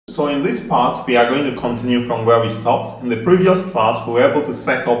So in this part, we are going to continue from where we stopped. In the previous class, we were able to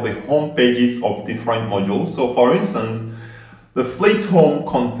set up the home pages of different modules. So for instance, the fleet home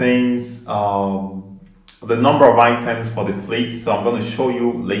contains the number of items for the fleet. So I'm going to show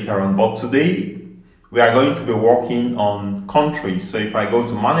you later on. But today, we are going to be working on countries. So if I go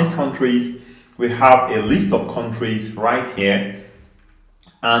to manage countries, we have a list of countries right here.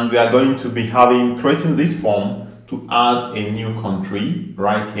 And we are going to be creating this form to add a new country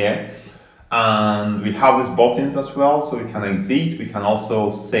right here. And we have these buttons as well, so we can exit, we can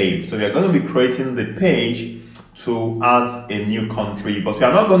also save. So we are going to be creating the page to add a new country, but we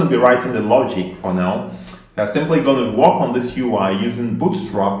are not going to be writing the logic for now. We are simply going to work on this UI using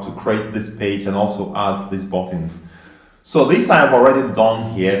Bootstrap to create this page and also add these buttons. So this I have already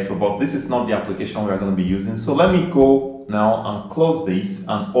done here, but this is not the application we are going to be using. So let me go now and close this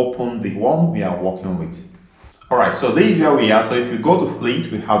and open the one we are working with. Alright, so this is where we are. So if you go to Fleet,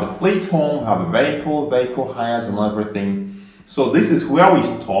 we have the Fleet home, we have a vehicle hires and everything. So this is where we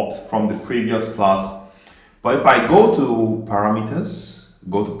stopped from the previous class. But if I go to parameters,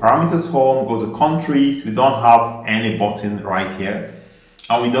 go to parameters home, go to countries, we don't have any button right here.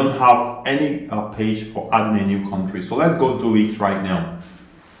 And we don't have any page for adding a new country. So let's go do it right now.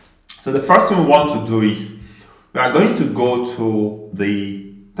 So the first thing we want to do is, we are going to go to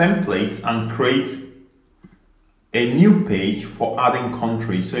the templates and create a new page for adding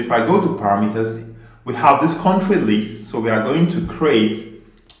countries. So if I go to parameters, we have this country list. So we are going to create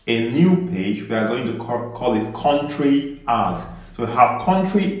a new page. We are going to call it country add. So we have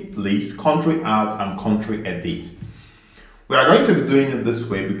country list, country add, and country edit. We are going to be doing it this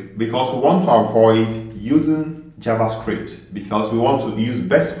way because we want to avoid using JavaScript, because we want to use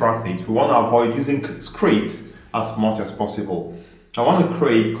best practice. We want to avoid using scripts as much as possible. I want to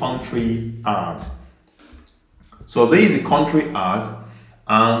create country add. So there is a country add,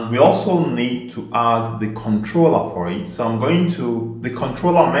 and we also need to add the controller for it. So I'm going to the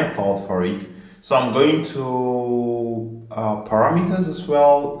controller method for it. So I'm going to parameters as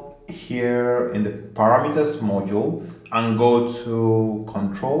well here in the parameters module, and go to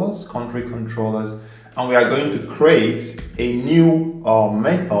controllers, country controllers, and we are going to create a new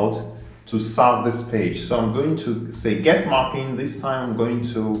method to serve this page. So I'm going to say get mapping. This time I'm going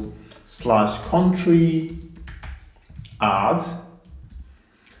to /country add.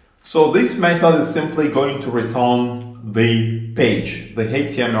 So this method is simply going to return the page, the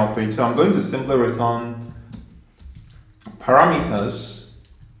HTML page. So I'm going to simply return parameters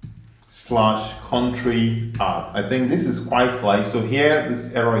 /country add. I think this is quite clear. So here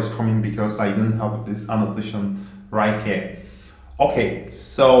this error is coming because I didn't have this annotation right here. Okay,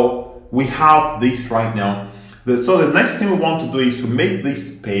 so we have this right now. So the next thing we want to do is to make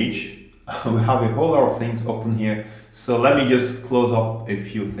this page. We have a whole lot of things open here. So let me just close up a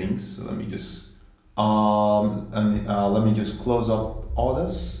few things. So let me just close up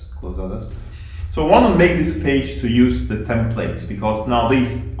others. So I want to make this page to use the template, because now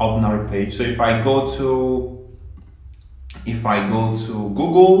this ordinary page. So if I go to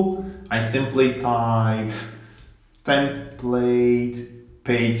Google, I simply type template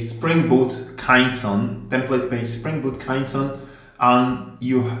page Spring Boot Kyneton, template page Spring Boot Kyneton, and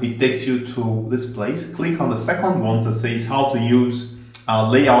it takes you to this place. Click on the second one that says how to use a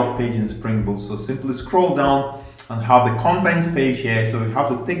layout page in Spring Boot. So simply scroll down and have the content page here. So we have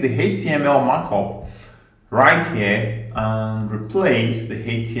to take the HTML markup right here and replace the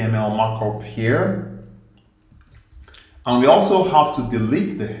HTML markup here. And we also have to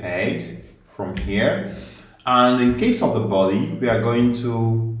delete the head from here. And in case of the body, we are going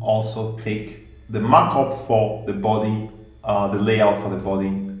to also take the markup for the body, the layout for the body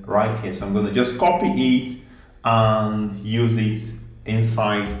right here. So I'm going to just copy it and use it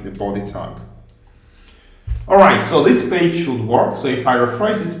inside the body tag. Alright, so this page should work. So if I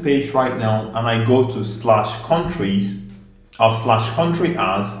refresh this page right now and I go to /countries or /country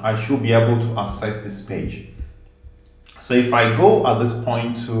add, I should be able to access this page. So if I go at this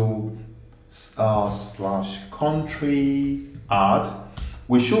point to /country add,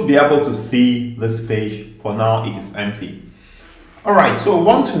 we should be able to see this page. For now, it is empty. Alright, so I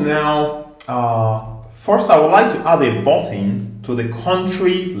want to now, first I would like to add a button to the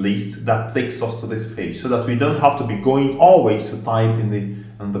country list that takes us to this page, so that we don't have to be going always to type in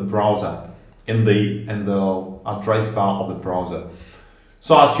the browser, in the address bar of the browser.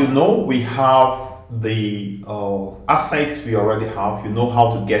 So as you know, we have the assets we already have. You know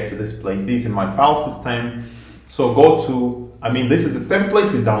how to get to this place. This is in my file system. So go to, this is a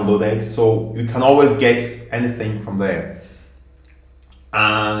template we downloaded, so you can always get anything from there.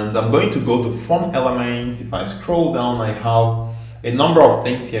 And I'm going to go to form elements. If I scroll down, I have a number of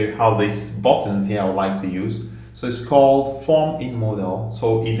things here. You have these buttons here I would like to use. So it's called form in model.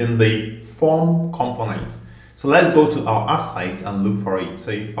 So it's in the form component. So let's go to our add site and look for it.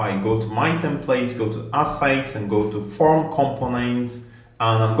 So if I go to my template, go to add site and go to form components,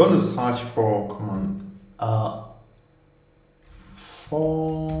 and I'm going to search for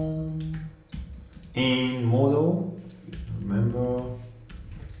form in model. Remember,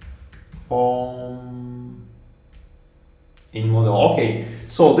 form in model. Okay,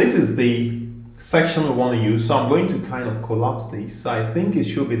 so this is the section we want to use. So I'm going to kind of collapse this. So I think it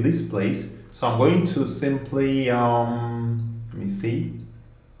should be this place. So I'm going to simply let me see.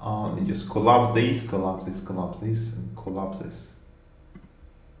 Let me just collapse this, and collapse this.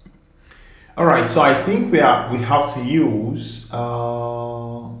 All right, so I think we have to use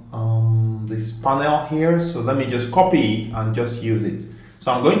this panel here. So let me just copy it and just use it.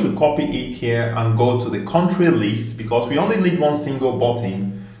 So I'm going to copy it here and go to the country list, because we only need one single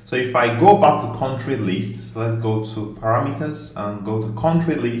button. So if I go back to country list, let's go to parameters and go to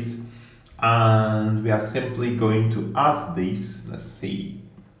country list, and we are simply going to add this. Let's see.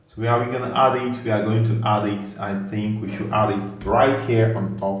 So where are we going to add it? We are going to add it. I think we should add it right here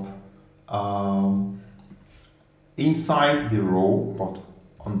on top. Inside the row, but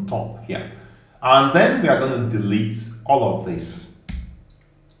on top here, and then we are going to delete all of this.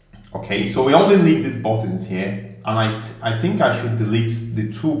 Okay, so we only need these buttons here, and I think I should delete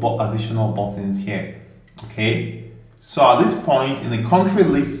the two additional buttons here. Okay, so at this point in the country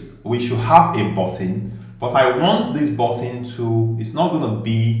list we should have a button, but I want this button to, it's not going to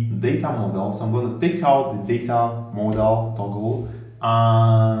be data model, so I'm going to take out the data model toggle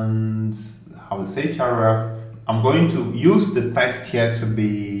and have this href. I'm going to use the text here to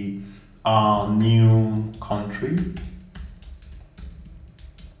be new country,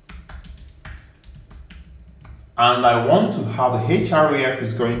 and I want to have the href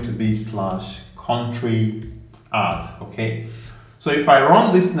is going to be /country add. Okay, so if I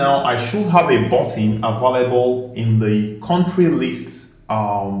run this now, I should have a button available in the country lists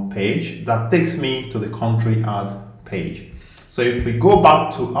page that takes me to the country add page. So if we go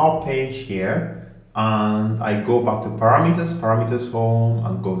back to our page here, and I go back to parameters home,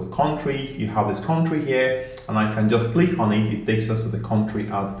 and go to countries, you have this country here, and I can just click on it, it takes us to the country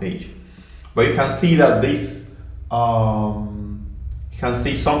add page. But you can see that this, you can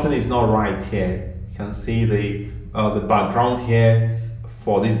see something is not right here. You can see the background here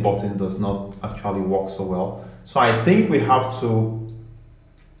for this button does not actually work so well. So I think we have to,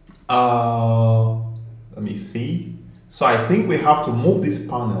 let me see. So I think we have to move this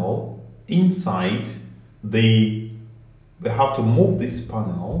panel inside we have to move this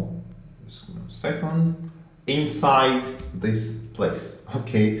panel, just a second, inside this place.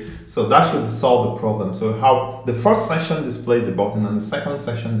 Okay, so that should solve the problem. So how the first section displays the button and the second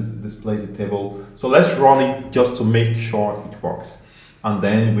section displays the table. So let's run it just to make sure it works, and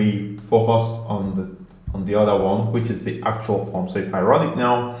then we focus on the other one, which is the actual form. So if I run it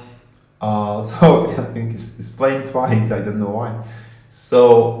now, so I think it's displaying twice, I don't know why.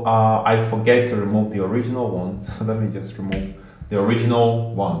 So I forget to remove the original one. So let me just remove the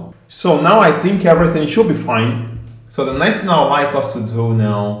original one. So now I think everything should be fine. So the next thing I would like us to do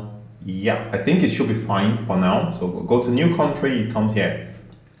now, yeah, I think it should be fine for now. So we'll go to new country, it comes here.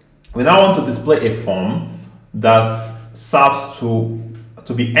 We now want to display a form that serves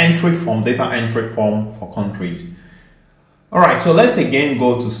to be entry form, data entry form for countries. All right, so let's again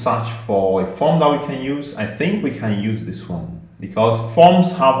go to search for a form that we can use. I think we can use this one because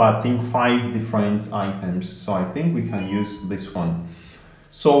forms have, I think, 5 different items. So I think we can use this one.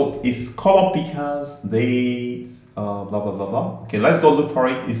 So it's color pickers, dates, blah, blah, blah, blah. Okay, let's go look for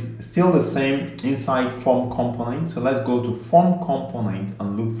it. It's still the same inside form component. So let's go to form component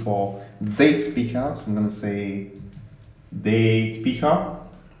and look for date picker. So I'm going to say date picker.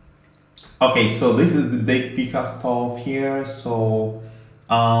 Okay, so this is the date picker stuff here. So,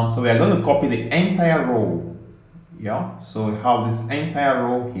 so we are going to copy the entire row. Yeah, so we have this entire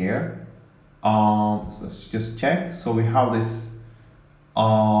row here. So let's just check. So we have this.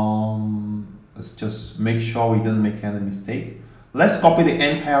 Let's just make sure we don't make any mistake. Let's copy the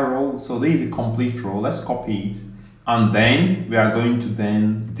entire row. So this is a complete row. Let's copy it, and then we are going to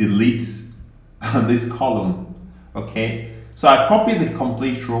then delete this column. Okay. So I've copied the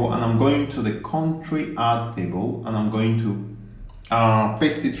complete row, and I'm going to the country add table, and I'm going to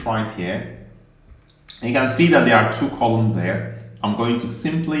paste it right here. You can see that there are 2 columns there. I'm going to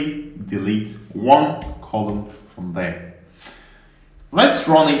simply delete 1 column from there. Let's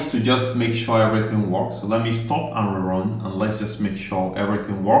run it to just make sure everything works. So let me stop and rerun, and let's just make sure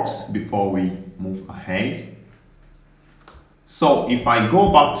everything works before we move ahead. So if I go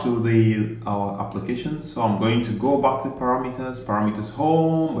back to the our application, so I'm going to go back to parameters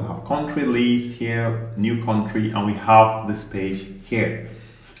home, we have country list here, new country, and we have this page here.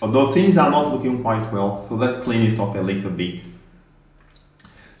 Although things are not looking quite well, so let's clean it up a little bit.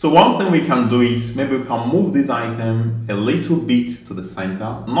 So one thing we can do is maybe we can move this item a little bit to the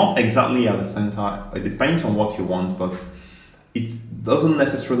center, not exactly at the center, it depends on what you want, but it doesn't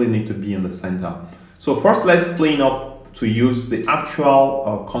necessarily need to be in the center. So first let's clean up to use the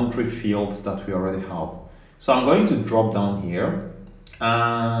actual country fields that we already have. So I'm going to drop down here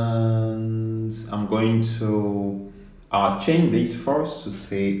and I'm going to change this first to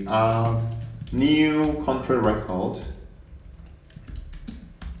say add new country record.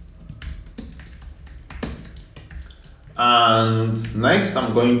 And next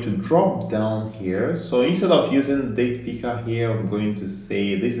I'm going to drop down here. So instead of using date picker here, I'm going to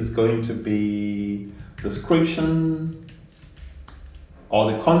say this is going to be description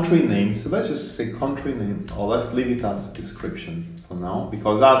or the country name. So let's just say country name, or let's leave it as description for now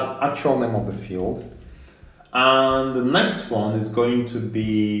because that's actual name of the field. And the next one is going to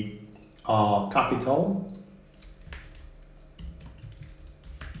be capital.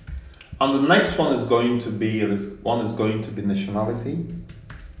 And the next one is going to be, nationality.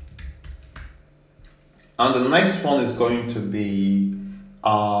 And the next one is going to be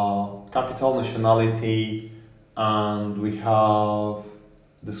capital, nationality, and we have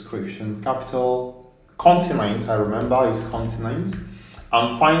description, capital, continent, I remember is continent.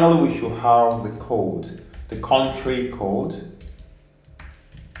 And finally, we should have the code, the country code.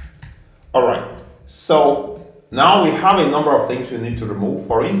 All right, so now we have a number of things we need to remove.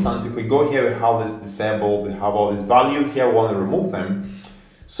 For instance, if we go here, we have this disabled, we have all these values here, we want to remove them.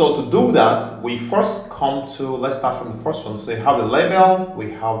 So to do that, we first come to, let's start from the first one. So we have the label, we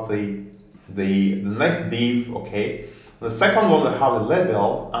have the next div, okay. The second one, we have the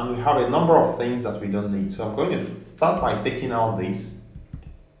label, and we have a number of things that we don't need. So I'm going to start by taking out this,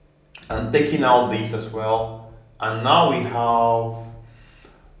 and taking out this as well. And now we have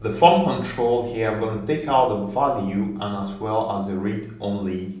the form control here. I'm going to take out the value and as well as the read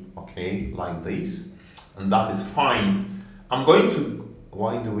only, okay, like this, and that is fine. I'm going to,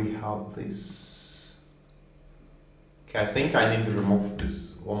 why do we have this? Okay, I think I need to remove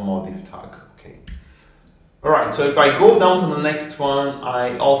this one more div tag, okay. All right, so if I go down to the next one,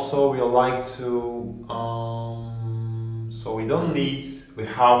 I also will like to, so we don't need, we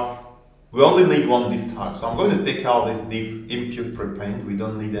only need one div tag. So I'm going to take out this div input prepend. We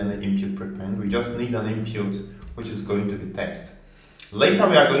don't need any input prepend. We just need an input, which is going to be text. Later,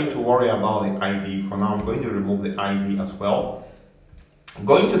 we are going to worry about the ID. For now, I'm going to remove the ID as well.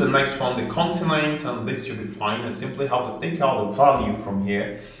 Going to the next one, the continent, and this should be fine. I simply have to take out the value from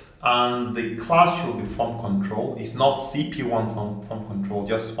here. And the class should be form control. It's not CP1 form control,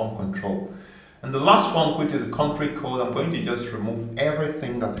 just form control. And the last one, which is a country code, I'm going to just remove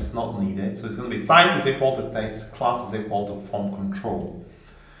everything that is not needed. So it's going to be type is equal to text, class is equal to form control.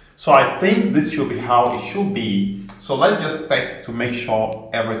 So I think this should be how it should be. So let's just test to make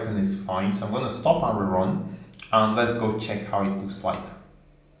sure everything is fine. So I'm going to stop and rerun, and let's go check how it looks like.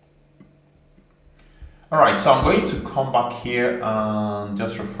 All right, so I'm going to come back here and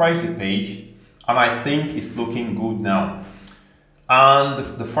just refresh the page, and I think it's looking good now.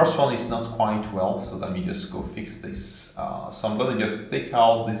 And the first one is not quite well, so let me just go fix this. So I'm going to just take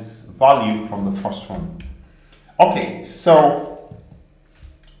out this value from the first one. Okay, so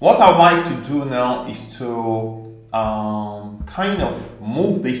what I'd like to do now is to kind of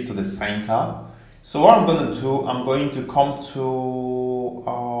move this to the center. So what I'm going to do, I'm going to come to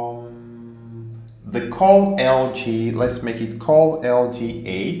the call LG, let's make it call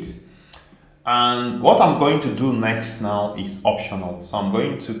LG8. And what I'm going to do next now is optional. So I'm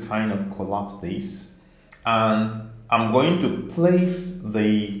going to kind of collapse this, and I'm going to place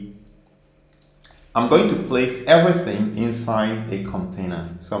everything inside a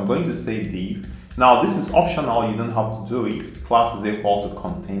container. So I'm going to say div. Now this is optional, you don't have to do it. Class is equal to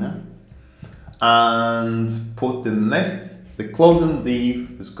container, and put the closing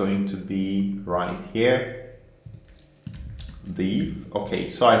div is going to be right here. Div. Okay,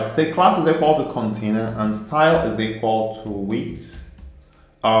 so I say class is equal to container and style is equal to width,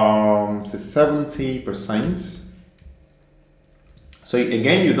 say 70%. So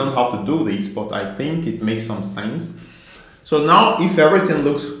again, you don't have to do this, but I think it makes some sense. So now if everything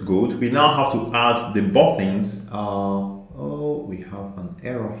looks good, we now have to add the buttons. Oh, we have an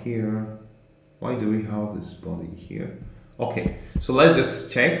error here. Why do we have this body here? Okay, so let's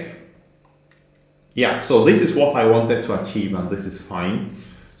just check. Yeah, so this is what I wanted to achieve, and this is fine.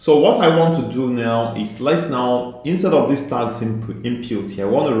 So what I want to do now is, let's now, instead of this tags input here, I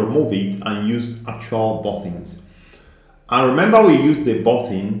want to remove it and use actual buttons. And remember, we used the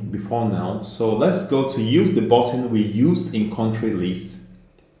button before now. So let's go to use the button we used in country list.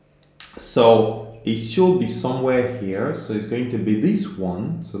 So it should be somewhere here. So it's going to be this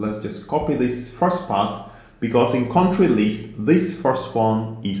one. So let's just copy this first part, because in country list, this first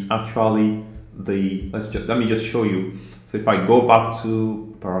one is actually the, let me just show you. So if I go back to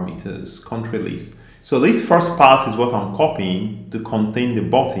parameters, country list. So this first part is what I'm copying to contain the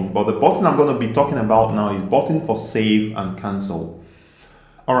button, but the button I'm going to be talking about now is button for save and cancel.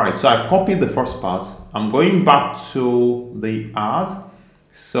 All right, so I've copied the first part. I'm going back to the add.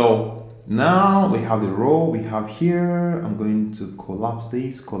 So now we have the row we have here. I'm going to collapse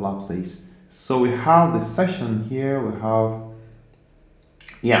this. So we have the session here. We have,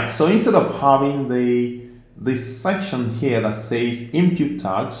 yeah, so instead of having this section here that says input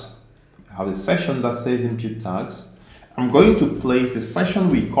tags, I have a section that says input tags. I'm going to place the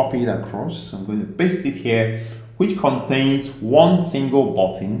section we copied across. I'm going to paste it here, which contains one single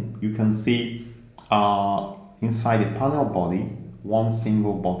button. You can see inside the panel body, one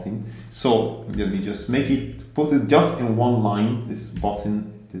single button. So let me just make it, put it just in one line. This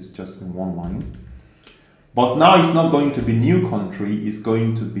button is just in one line. But now it's not going to be new country, it's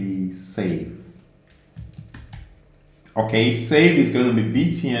going to be save. Okay, save is going to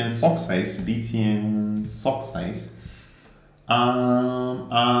be BTN success,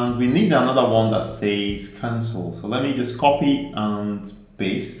 and we need another one that says cancel. So let me just copy and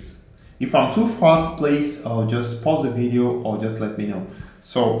paste. If I'm too fast, please just pause the video or just let me know.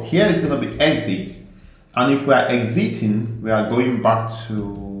 So here is going to be exit, and if we are exiting, we are going back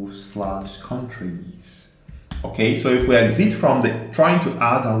to /countries. Okay, so if we exit from the trying to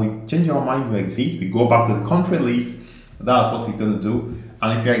add and we change our mind to exit, we go back to the country list. That's what we're going to do.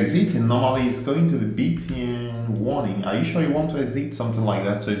 And if you're exiting, normally it's going to be BTN warning. Are you sure you want to exit? Something like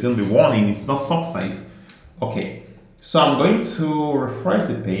that. So it's going to be warning, it's not success. Okay, so I'm going to refresh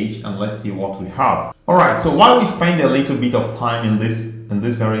the page and let's see what we have. All right, so why we spend a little bit of time in this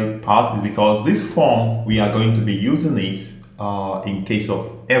very part is because this form, we are going to be using it in case of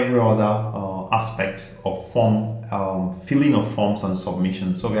every other aspect of form, filling of forms and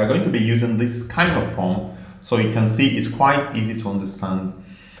submission. So we are going to be using this kind of form. So you can see it's quite easy to understand.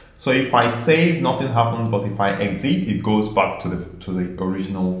 So if I save, nothing happens, but if I exit, it goes back to the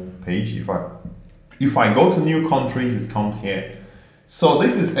original page. If I go to new countries, it comes here. So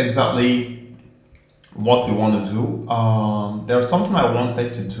this is exactly what we want to do. There's something I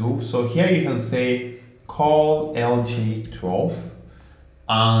wanted to do. So here you can say call LG12,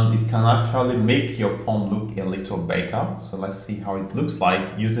 and it can actually make your form look a little better. So let's see how it looks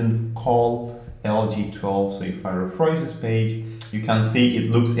like using call LG12. So if I refresh this page, you can see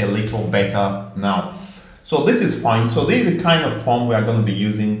it looks a little better now. So this is fine. So this is the kind of form we are going to be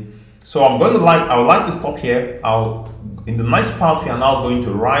using. So I would like to stop here. In the next part, we are now going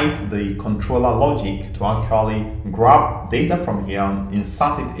to write the controller logic to actually grab data from here and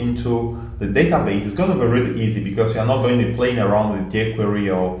insert it into the database. It's going to be really easy because we are not going to be playing around with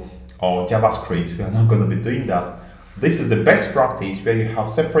jQuery or JavaScript. We are not going to be doing that. This is the best practice where you have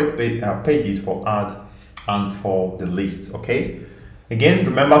separate pages for add and for the list, okay? Again,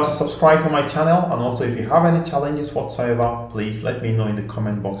 remember to subscribe to my channel, and also if you have any challenges whatsoever, please let me know in the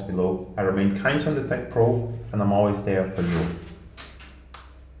comment box below. I remain Kind the Tech Pro, and I'm always there for you.